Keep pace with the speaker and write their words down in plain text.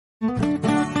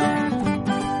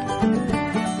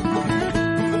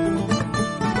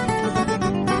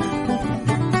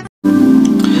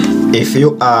If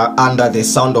you are under the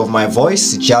sound of my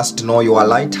voice, just know your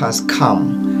light has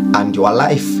come and your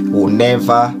life will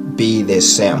never be the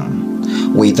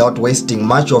same. Without wasting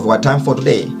much of our time for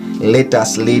today, let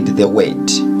us lead the way.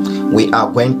 We are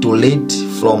going to lead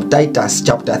from Titus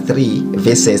chapter 3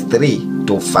 verses 3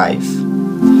 to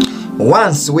 5.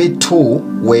 Once we too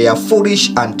were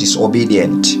foolish and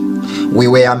disobedient. We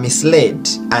were misled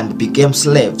and became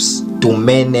slaves to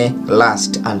many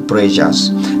lusts and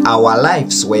pleasures. Our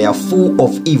lives were full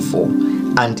of evil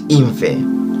and envy,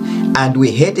 and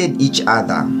we hated each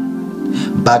other.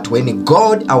 But when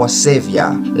God our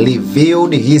Savior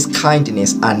revealed His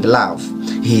kindness and love,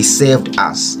 He saved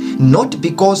us, not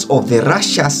because of the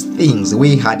righteous things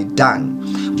we had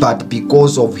done, but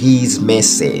because of His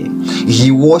mercy.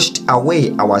 He washed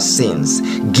away our sins,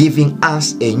 giving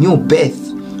us a new birth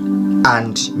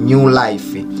and new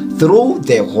life through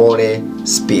the Holy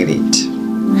Spirit.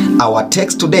 Our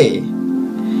text today,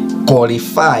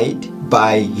 qualified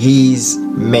by His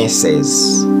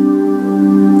mercies.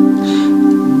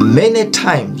 Many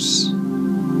times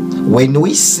when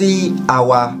we see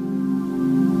our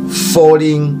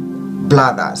falling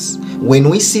brothers, when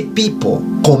we see people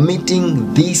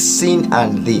committing this sin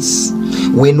and this,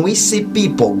 when we see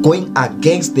people going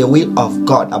against the will of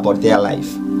God about their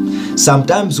life,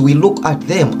 sometimes we look at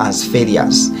them as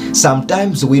failures.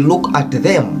 Sometimes we look at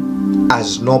them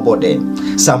as nobody.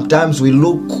 Sometimes we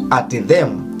look at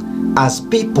them as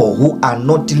people who are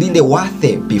not really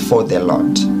worthy before the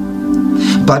Lord.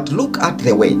 But look at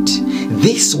the word.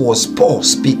 This was Paul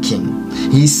speaking.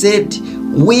 He said,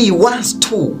 we once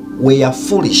too were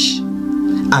foolish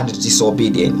and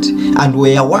disobedient, and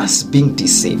were once being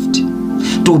deceived.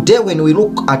 Today when we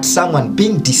look at someone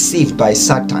being deceived by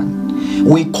Satan,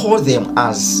 we call them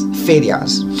as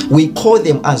failures. We call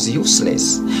them as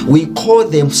useless. We call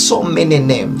them so many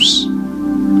names.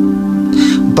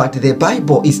 But the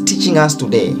Bible is teaching us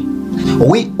today,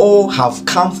 we all have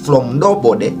come from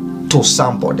nobody to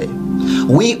somebody.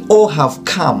 We all have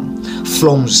come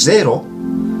from zero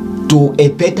to a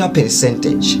better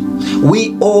percentage.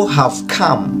 We all have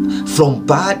come from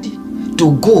bad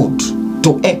to good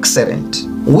to excellent.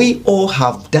 We all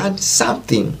have done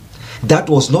something that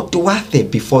was not worthy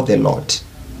before the Lord.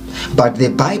 But the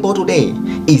Bible today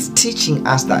is teaching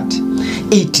us that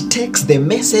it takes the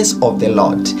message of the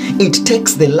Lord, it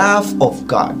takes the love of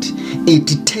God,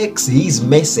 it takes His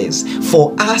message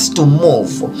for us to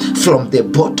move from the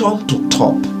bottom to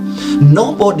top.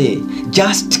 Nobody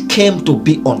just came to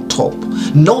be on top.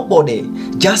 Nobody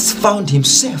just found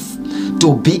himself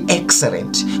to be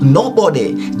excellent.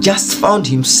 Nobody just found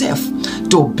himself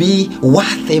to be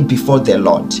worthy before the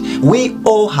Lord. We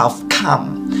all have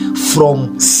come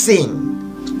from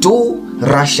sin to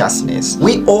righteousness.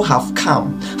 We all have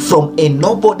come from a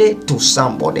nobody to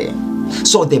somebody.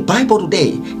 So the Bible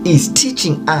today is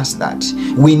teaching us that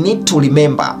we need to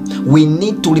remember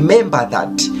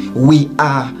that we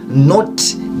are not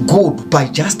good by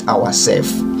just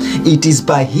ourselves. It is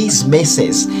by His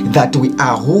message that we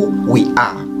are who we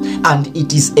are. And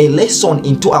it is a lesson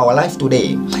into our life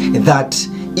today that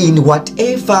in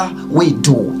whatever we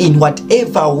do, in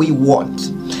whatever we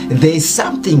want, there is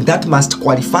something that must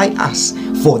qualify us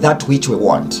for that which we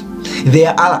want.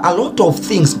 There are a lot of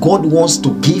things God wants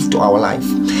to give to our life.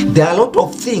 There are a lot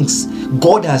of things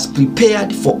God has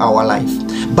prepared for our life.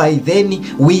 By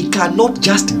then, we cannot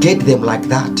just get them like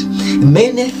that.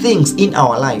 Many things in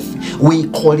our life, we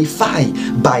qualify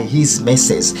by His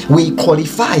message. We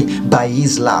qualify by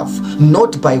His love.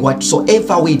 Not by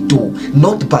whatsoever we do,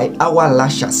 not by our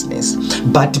righteousness,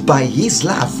 but by His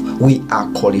love we are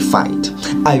qualified.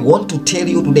 I want to tell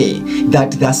you today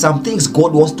that there are some things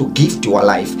God wants to give to your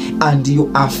life, and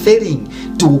you are failing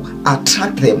to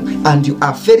attract them, and you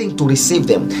are failing to receive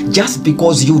them just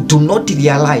because you do not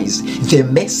realize the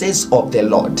message of the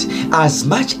Lord. As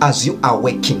much as you are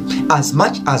working, as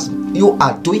much as you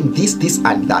are doing this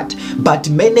and that, but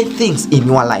many things in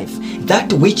your life,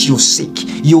 that which you seek,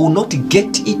 you will not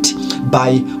get it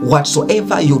by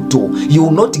whatsoever you do. You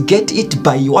will not get it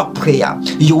by your prayer.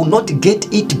 You will not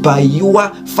get it by your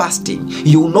fasting.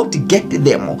 You will not get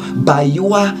them by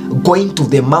your going to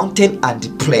the mountain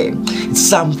and pray.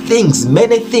 Some things,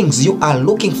 many things you are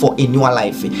looking for in your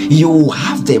life, you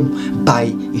have them by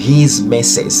his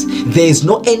mercies. There is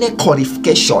no any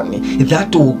qualification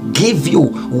that will give you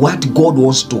what God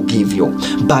wants to give you,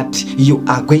 but you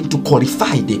are going to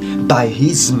qualified by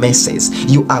his mercies.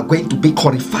 You are going to be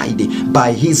qualified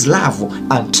by his love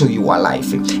unto your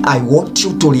life. I want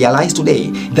you to realize today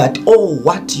that all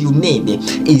what you need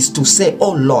is to say,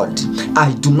 oh Lord,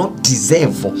 I do not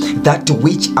deserve that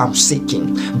which I'm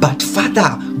seeking, but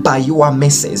Father, by your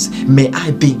mercies may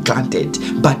I be granted.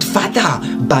 But Father,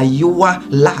 by your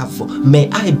love may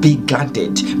I be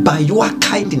granted. By your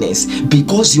kindness,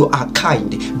 because you are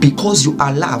kind, because you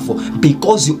are love,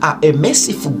 because you are a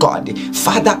merciful God,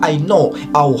 Father, I know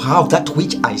I will have that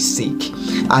which I seek.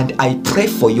 And I pray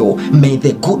for you, may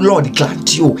the good Lord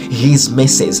grant you his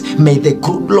mercies. May the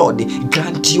good Lord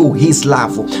grant you his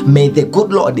love. May the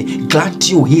good Lord grant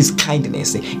you his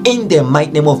kindness. In the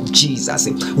mighty name of Jesus,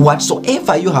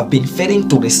 whatsoever you have been failing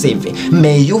to receive,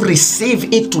 may you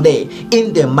receive it today.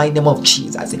 In the mighty name of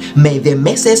Jesus, may the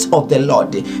mercies of the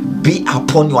Lord be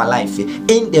upon your life.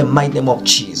 In the mighty name of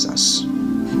Jesus.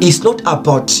 It's not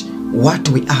about what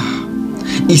we are.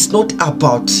 It's not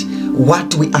about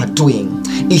what we are doing.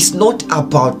 It's not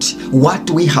about what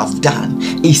we have done.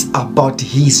 It's about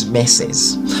his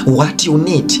mercies. What you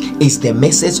need is the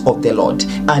mercies of the Lord.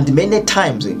 And many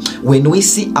times when we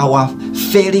see our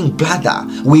failing brother,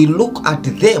 we look at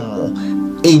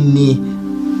them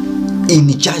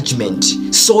in judgment,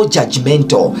 so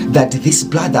judgmental that this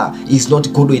brother is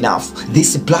not good enough,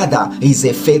 this brother is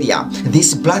a failure,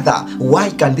 this brother, why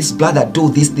can this brother do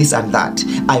this and that?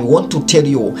 I want to tell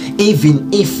you, even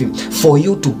if for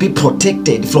you to be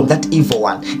protected from that evil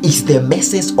one is the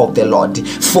mercies of the Lord,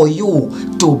 for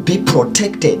you to be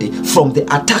protected from the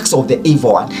attacks of the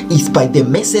evil one is by the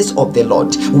mercies of the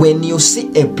Lord. When you see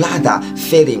a brother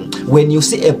failing, when you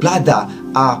see a brother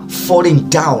falling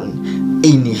down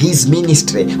in his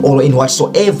ministry or in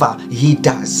whatsoever he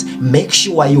does, make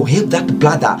sure you help that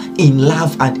brother in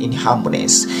love and in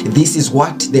humbleness. This is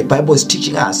what the Bible is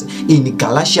teaching us in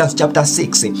Galatians chapter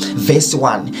 6 verse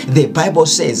 1. The Bible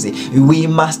says we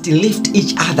must lift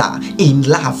each other in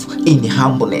love, in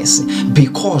humbleness,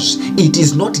 because it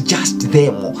is not just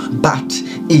them, but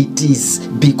it is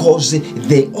because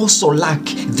they also lack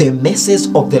the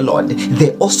mercies of the Lord.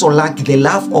 They also lack the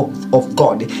love of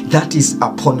God that is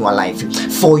upon your life.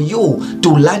 For you to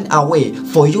learn away,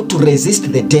 for you to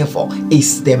resist the devil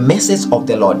is the mercies of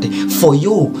the Lord. For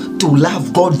you to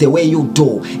love God the way you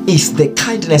do is the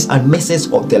kindness and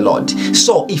mercies of the Lord.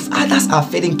 So if others are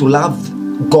failing to love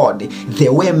God the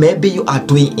way maybe you are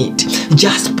doing it,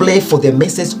 just pray for the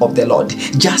mercies of the Lord.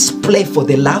 Just pray for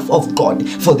the love of God,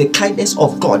 for the kindness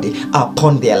of God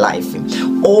upon their life.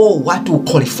 Oh, what will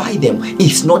qualify them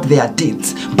is not their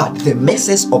deeds, but the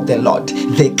mercies of the Lord,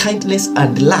 the kindness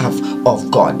and love of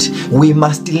God. We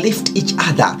must lift each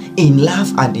other in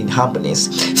love and in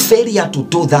humbleness. Failure to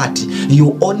do that,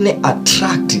 you only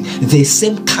attract the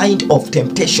same kind of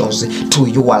temptations to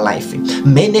your life.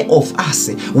 Many of us,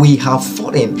 we have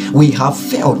fallen, we have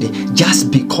failed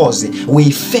just because we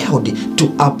failed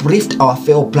to uplift our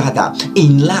fellow brother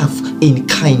in love, in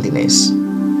kindness.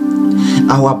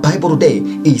 Our Bible today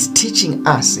is teaching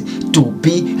us to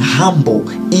be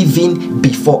humble even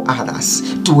before others,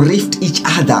 to lift each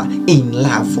other in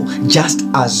love, just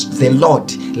as the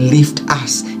Lord lift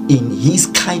us in his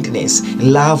kindness,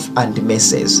 love and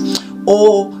mercies.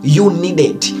 All you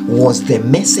needed was the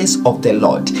mercies of the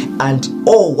Lord, and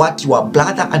all what your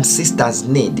brother and sisters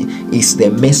need is the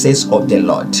mercies of the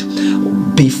Lord.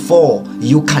 Before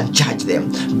you can judge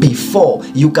them, before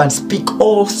you can speak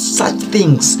all such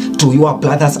things to your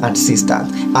brothers and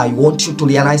sisters, I want you to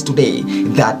realize today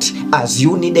that as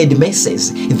you needed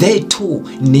mercies, they too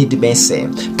need mercy.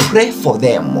 Pray for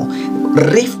them,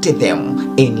 lift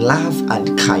them in love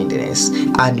and kindness,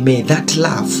 and may that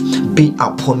love be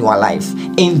upon your life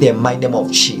in the mighty name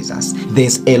of Jesus.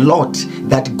 There's a lot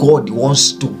that God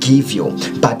wants to give you,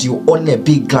 but you only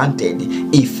be granted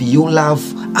if you love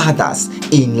others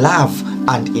in love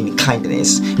and in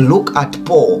kindness. Look at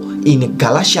Paul in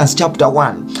Galatians chapter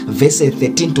 1 verses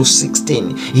 13 to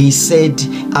 16. He said,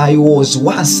 I was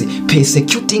once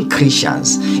persecuting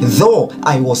Christians, though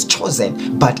I was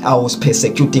chosen, but I was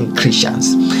persecuting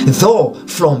Christians. Though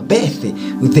from birth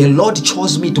the Lord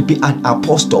chose me to be an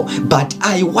apostle, but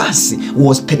I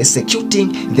was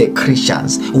persecuting the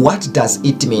Christians. What does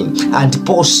it mean? And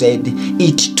Paul said,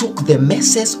 it took the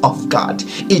mercies of God,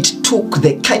 it took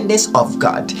the kindness of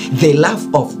God, the love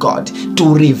love of God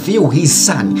to reveal his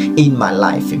son in my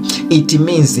life. It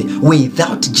means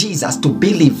without Jesus to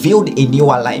be revealed in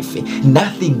your life,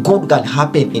 nothing good can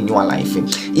happen in your life.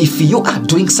 If you are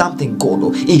doing something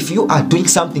good, if you are doing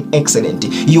something excellent,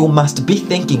 you must be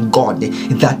thanking God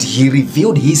that he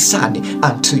revealed his son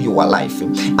unto your life.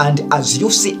 And as you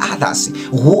see others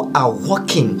who are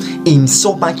walking in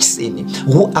so much sin,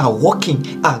 who are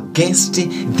walking against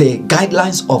the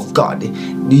guidelines of God,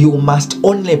 you must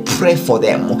only pray for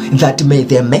them that may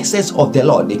the message of the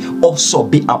Lord also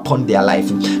be upon their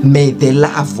life. May the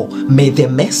love, may the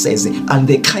message and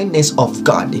the kindness of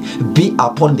God be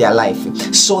upon their life,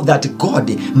 so that God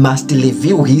must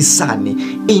reveal his son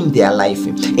in their life.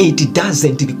 It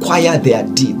doesn't require their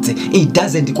deeds. It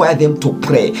doesn't require them to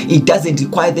pray. It doesn't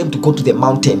require them to go to the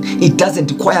mountain. It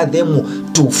doesn't require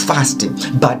them to fast.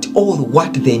 But all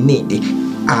what they need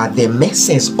are the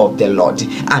message of the Lord.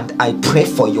 And I pray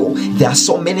for you. There are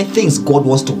so many things God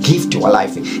wants to give to your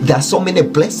life. There are so many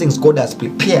blessings God has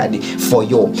prepared for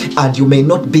you, and you may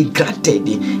not be granted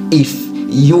if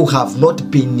you have not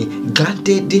been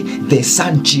granted the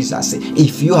Son Jesus,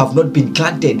 if you have not been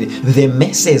granted the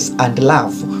message and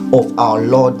love of our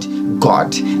Lord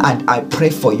God. And I pray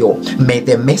for you, may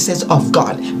the message of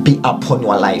God be upon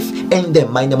your life in the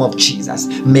mighty name of Jesus.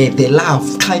 May the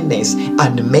love, kindness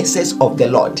and message of the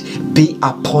Lord be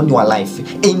upon your life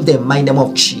in the mighty name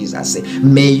of Jesus.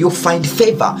 May you find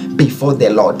favor before the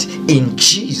Lord in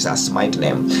Jesus' mighty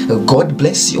name. God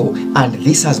bless you, and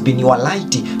this has been your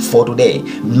light for today.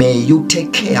 May you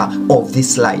take care of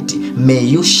this light. May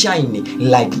you shine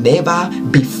like never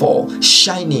before,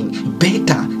 shining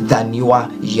better than you were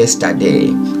yesterday.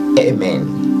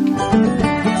 Amen.